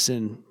probably lace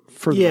in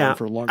further on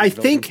for a longer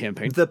development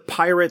campaign. I think the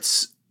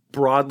pirates,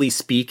 broadly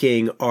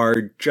speaking,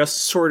 are just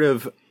sort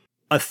of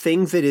a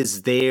thing that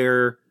is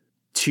there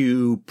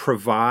to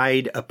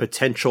provide a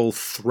potential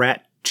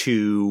threat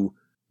to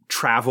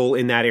travel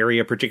in that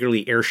area,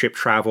 particularly airship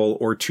travel,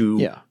 or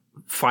to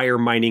fire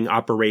mining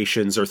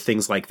operations or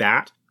things like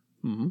that.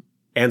 Mm-hmm.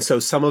 And so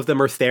some of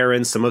them are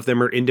Theron, some of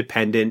them are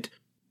independent.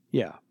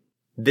 Yeah.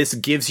 This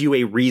gives you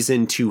a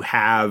reason to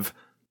have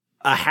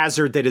a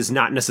hazard that is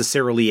not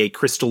necessarily a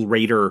Crystal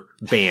Raider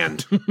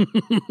band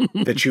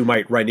that you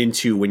might run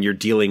into when you're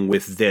dealing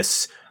with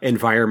this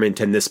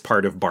environment and this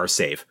part of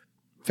Barsave.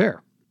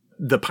 Fair.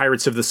 The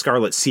Pirates of the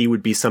Scarlet Sea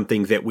would be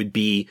something that would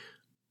be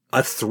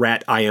a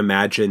threat, I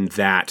imagine,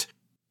 that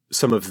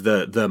some of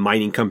the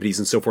mining companies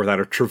and so forth out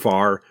of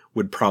Travar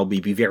would probably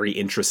be very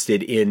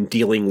interested in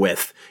dealing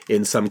with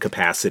in some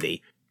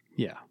capacity.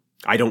 Yeah.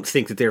 I don't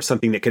think that they're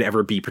something that could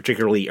ever be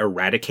particularly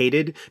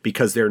eradicated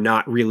because they're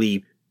not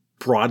really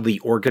broadly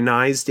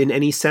organized in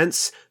any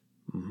sense.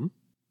 Mm-hmm.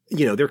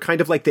 You know, they're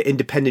kind of like the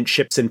independent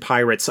ships and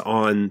pirates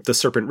on the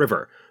Serpent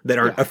River that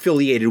aren't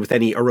affiliated with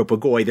any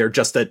Aropagoi. They're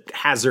just a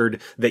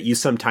hazard that you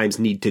sometimes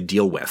need to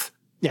deal with.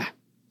 Yeah.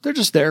 They're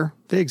just there.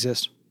 They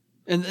exist.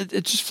 And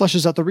it just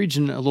fleshes out the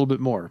region a little bit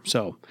more.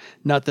 So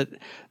not that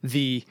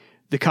the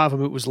the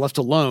Kavamoot was left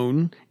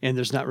alone and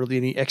there's not really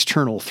any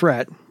external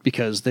threat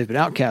because they've been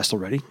outcast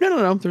already.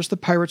 No. There's the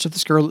Pirates of the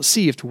Scarlet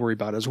Sea you have to worry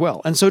about as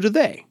well. And so do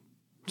they.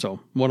 So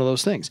one of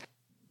those things.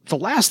 The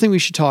last thing we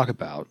should talk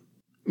about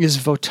is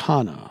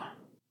Votana.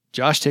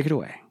 Josh, take it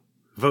away.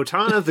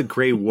 Votana, the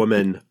Grey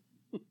Woman.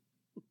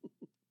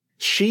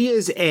 She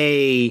is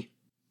a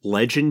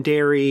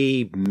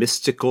legendary,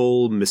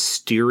 mystical,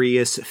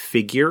 mysterious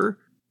figure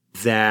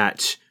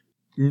that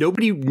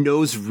nobody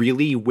knows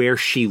really where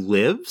she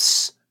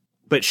lives,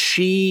 but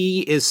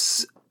she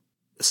is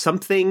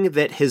something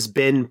that has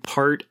been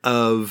part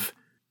of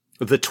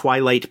the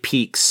Twilight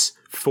Peaks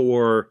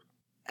for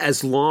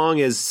as long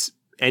as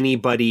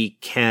anybody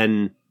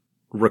can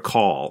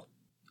recall.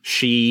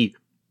 She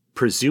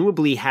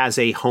presumably has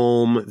a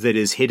home that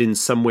is hidden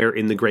somewhere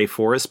in the Grey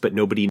Forest, but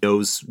nobody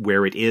knows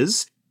where it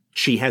is.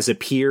 She has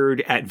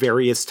appeared at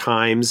various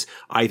times,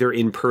 either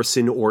in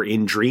person or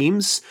in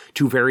dreams,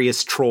 to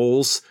various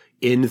trolls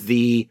in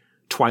the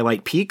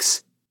Twilight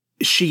Peaks.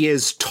 She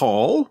is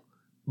tall,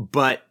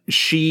 but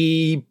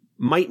she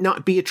might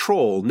not be a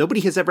troll. Nobody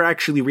has ever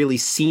actually really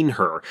seen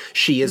her.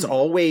 She is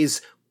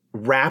always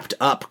wrapped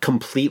up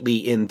completely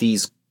in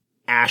these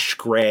ash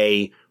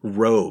gray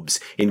robes,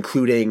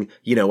 including,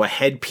 a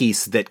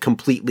headpiece that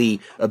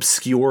completely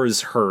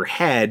obscures her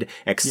head,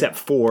 except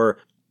for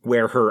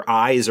where her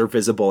eyes are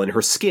visible, and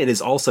her skin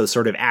is also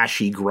sort of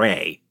ashy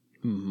gray.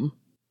 Mm-hmm.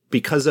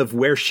 Because of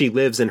where she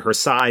lives and her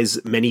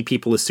size, many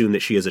people assume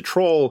that she is a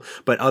troll,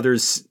 but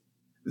others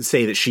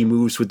say that she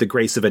moves with the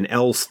grace of an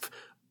elf.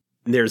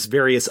 There's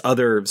various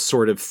other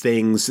sort of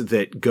things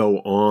that go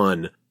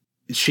on.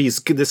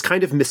 She's this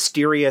kind of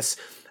mysterious,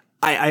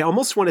 I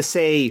almost want to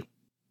say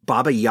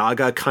Baba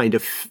Yaga kind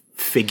of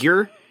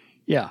figure.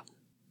 Yeah.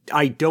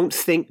 I don't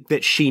think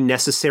that she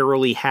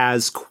necessarily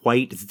has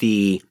quite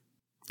the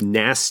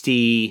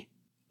nasty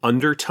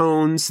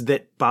undertones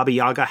that Baba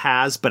Yaga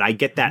has, but I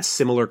get that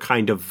similar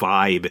kind of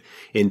vibe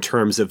in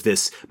terms of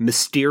this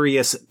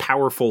mysterious,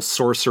 powerful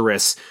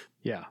sorceress.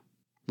 Yeah.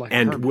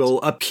 And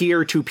will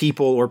appear to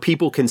people, or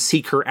people can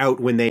seek her out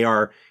when they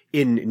are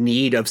in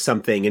need of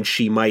something, and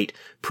she might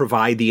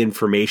provide the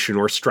information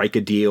or strike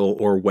a deal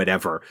or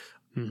whatever.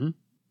 Mm-hmm.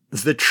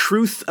 The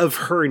truth of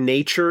her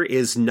nature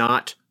is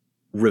not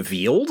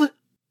revealed.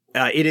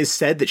 It is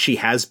said that she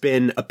has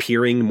been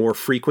appearing more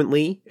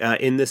frequently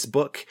in this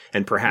book,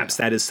 and perhaps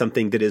that is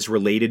something that is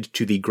related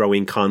to the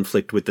growing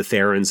conflict with the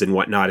Therans and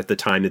whatnot at the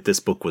time that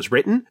this book was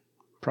written.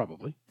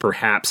 Probably.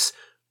 Perhaps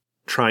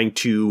trying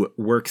to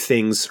work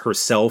things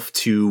herself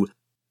to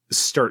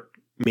start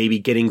maybe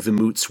getting the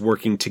Moots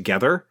working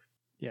together.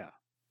 Yeah.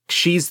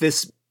 She's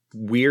this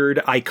weird,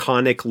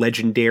 iconic,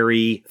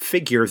 legendary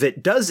figure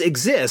that does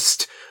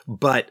exist,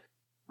 but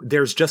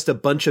there's just a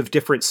bunch of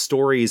different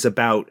stories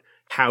about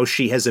how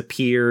she has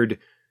appeared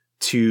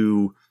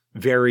to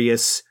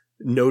various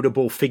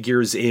notable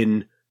figures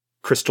in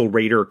Crystal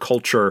Raider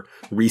culture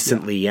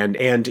recently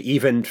and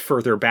even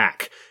further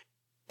back.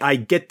 I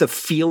get the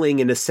feeling,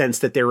 in a sense,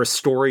 that there are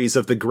stories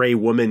of the Grey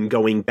Woman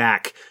going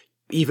back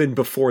even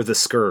before the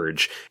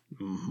Scourge.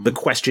 Mm-hmm. The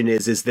question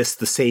is this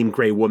the same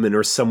Grey Woman,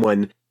 or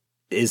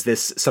is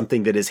this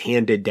something that is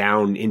handed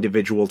down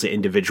individual to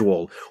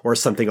individual, or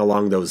something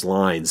along those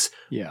lines?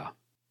 Yeah.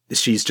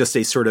 She's just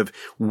a sort of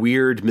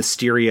weird,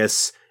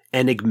 mysterious,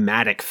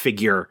 enigmatic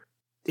figure.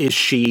 Is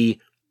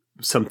she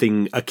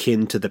something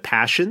akin to the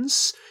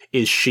Passions?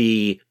 Is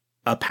she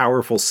a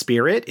powerful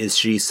spirit? Is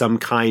she some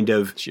kind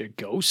of... Is she a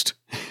ghost?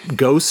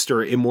 Ghost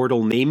or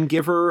immortal name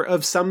giver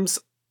of some...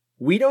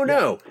 We don't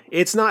know.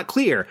 It's not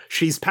clear.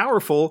 She's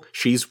powerful.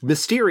 She's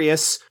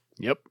mysterious.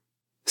 Yep.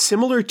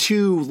 Similar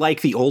to,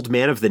 like, the Old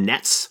Man of the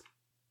Nets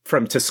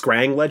from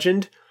Tiskrang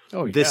legend.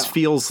 Oh, yeah. This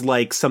feels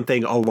like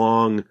something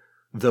along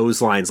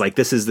those lines. Like,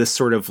 this is this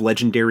sort of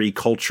legendary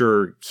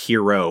culture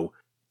hero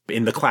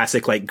in the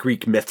classic, like,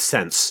 Greek myth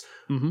sense.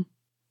 Mm-hmm.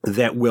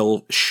 That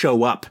will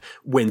show up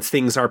when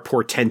things are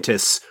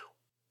portentous,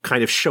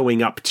 kind of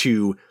showing up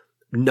to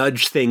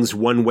nudge things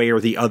one way or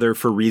the other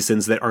for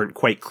reasons that aren't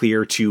quite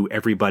clear to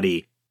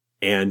everybody.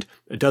 And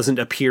it doesn't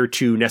appear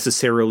to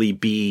necessarily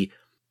be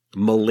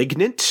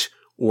malignant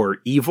or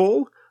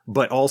evil,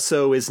 but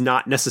also is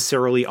not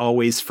necessarily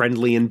always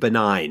friendly and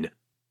benign.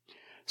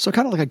 So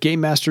kind of like a Game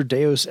Master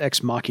Deus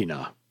Ex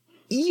Machina.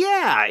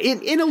 Yeah,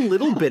 in a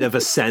little bit of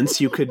a sense,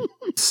 you could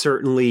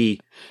certainly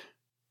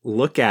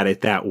look at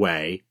it that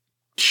way.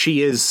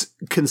 She is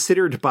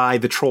considered by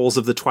the trolls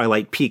of the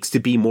Twilight Peaks to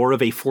be more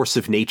of a force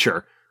of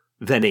nature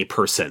than a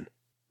person.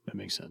 That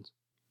makes sense.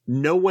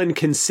 No one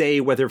can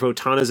say whether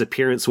Votana's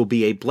appearance will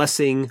be a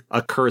blessing,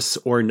 a curse,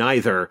 or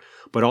neither,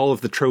 but all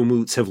of the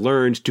Tromoots have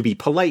learned to be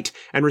polite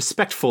and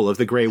respectful of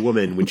the Grey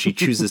Woman when she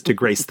chooses to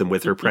grace them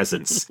with her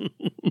presence.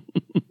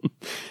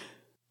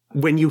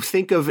 When you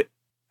think of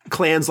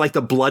clans like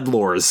the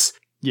Bloodlords,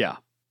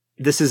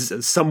 this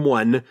is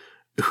someone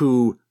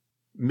who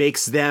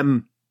makes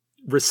them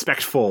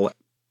respectful.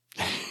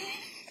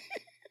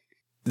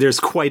 There's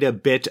quite a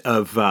bit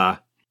of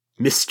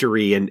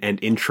mystery and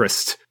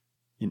interest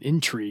and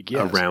intrigue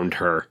around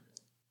her.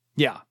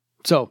 Yeah.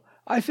 So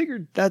I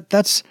figured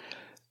that's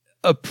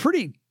a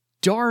pretty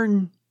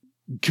darn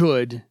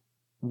good,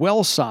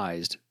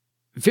 well-sized,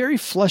 very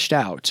fleshed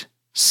out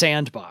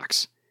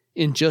sandbox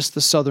in just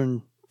the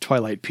southern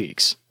Twilight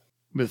Peaks,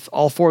 with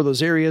all 4 of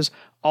those areas,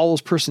 all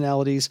those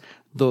personalities,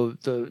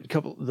 the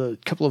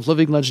couple of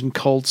living legend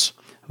cults,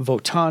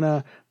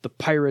 Votana, the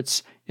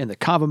pirates, and the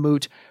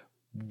Kavamoot.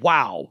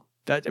 Wow,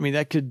 that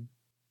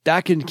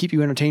can keep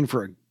you entertained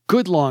for a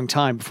good long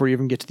time before you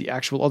even get to the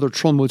actual other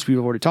troll moots we've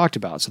already talked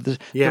about. So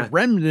the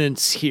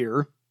remnants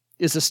here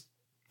is this.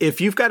 If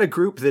you've got a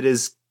group that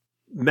is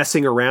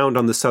messing around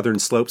on the southern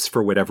slopes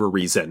for whatever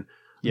reason,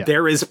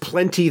 there is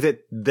plenty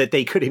that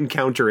they could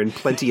encounter and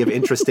plenty of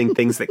interesting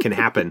things that can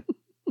happen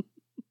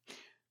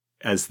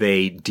as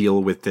they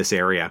deal with this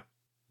area.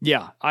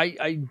 Yeah,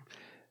 I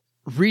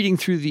reading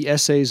through the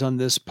essays on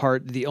this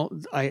part,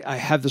 I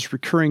have this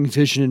recurring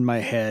vision in my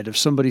head of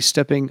somebody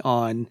stepping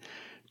on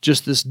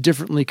just this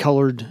differently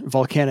colored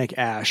volcanic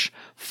ash,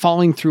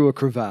 falling through a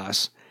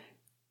crevasse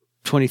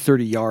 20,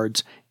 30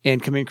 yards,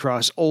 and coming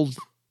across old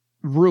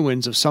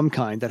ruins of some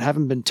kind that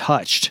haven't been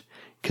touched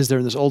because they're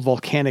in this old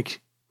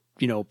volcanic,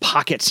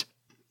 pocket,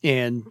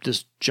 and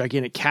this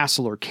gigantic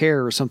castle or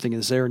care or something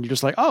is there, and you're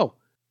just like, oh,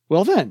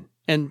 well then.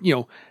 And,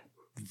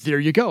 there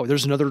you go.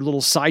 There's another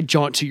little side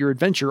jaunt to your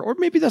adventure, or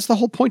maybe that's the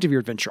whole point of your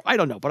adventure. I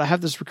don't know, but I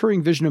have this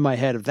recurring vision in my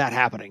head of that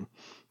happening.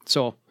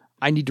 So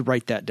I need to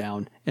write that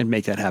down and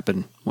make that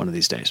happen one of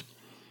these days.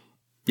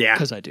 Yeah.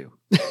 Because I do.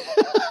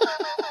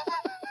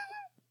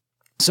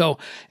 So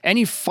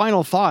any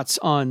final thoughts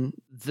on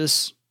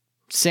this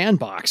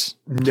sandbox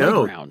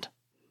playground?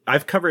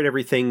 I've covered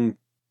everything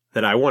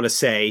that I want to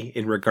say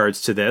in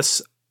regards to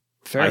this.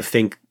 Fair. I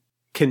think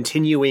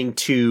continuing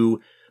to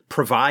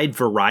provide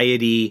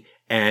variety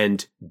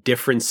and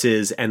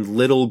differences and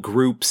little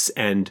groups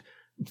and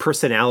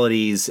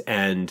personalities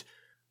and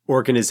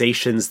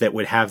organizations that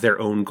would have their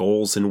own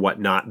goals and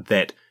whatnot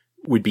that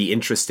would be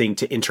interesting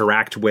to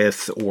interact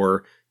with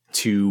or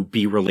to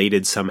be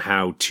related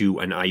somehow to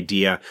an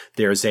idea.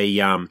 There's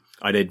an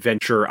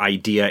adventure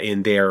idea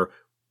in there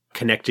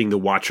connecting the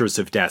Watchers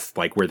of Death,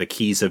 like where the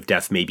Keys of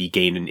Death maybe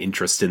gain an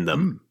interest in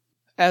them.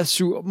 As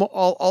through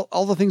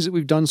all the things that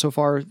we've done so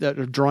far that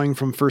are drawing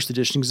from first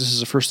edition, because this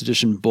is a first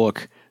edition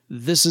book,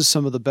 this is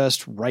some of the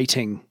best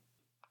writing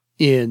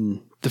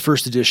in the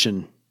first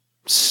edition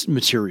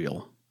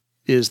material,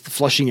 is the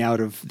fleshing out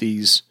of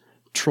these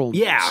troll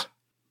Yeah. myths.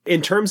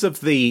 In terms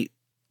of the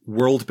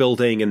world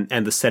building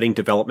and the setting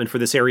development for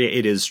this area,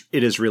 it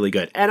is really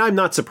good. And I'm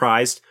not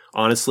surprised,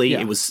 honestly.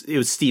 Yeah. It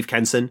was Steve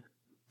Kenson,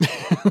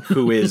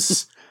 who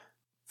is,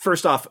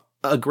 first off,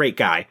 a great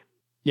guy.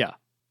 Yeah.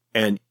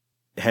 And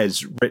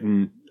has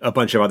written a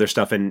bunch of other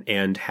stuff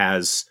and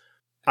has,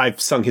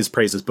 I've sung his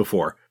praises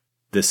before.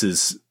 This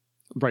is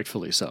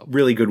Rightfully so.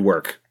 really good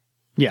work.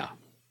 Yeah.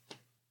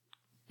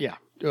 Yeah.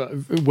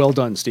 Well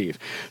done, Steve.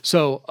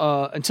 So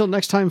until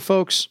next time,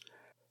 folks,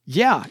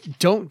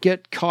 don't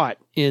get caught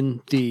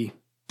in the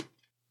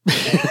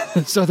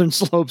southern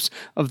slopes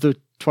of the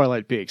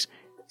Twilight Peaks,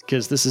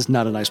 because this is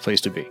not a nice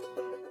place to be.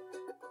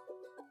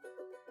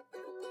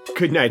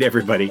 Good night,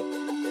 everybody.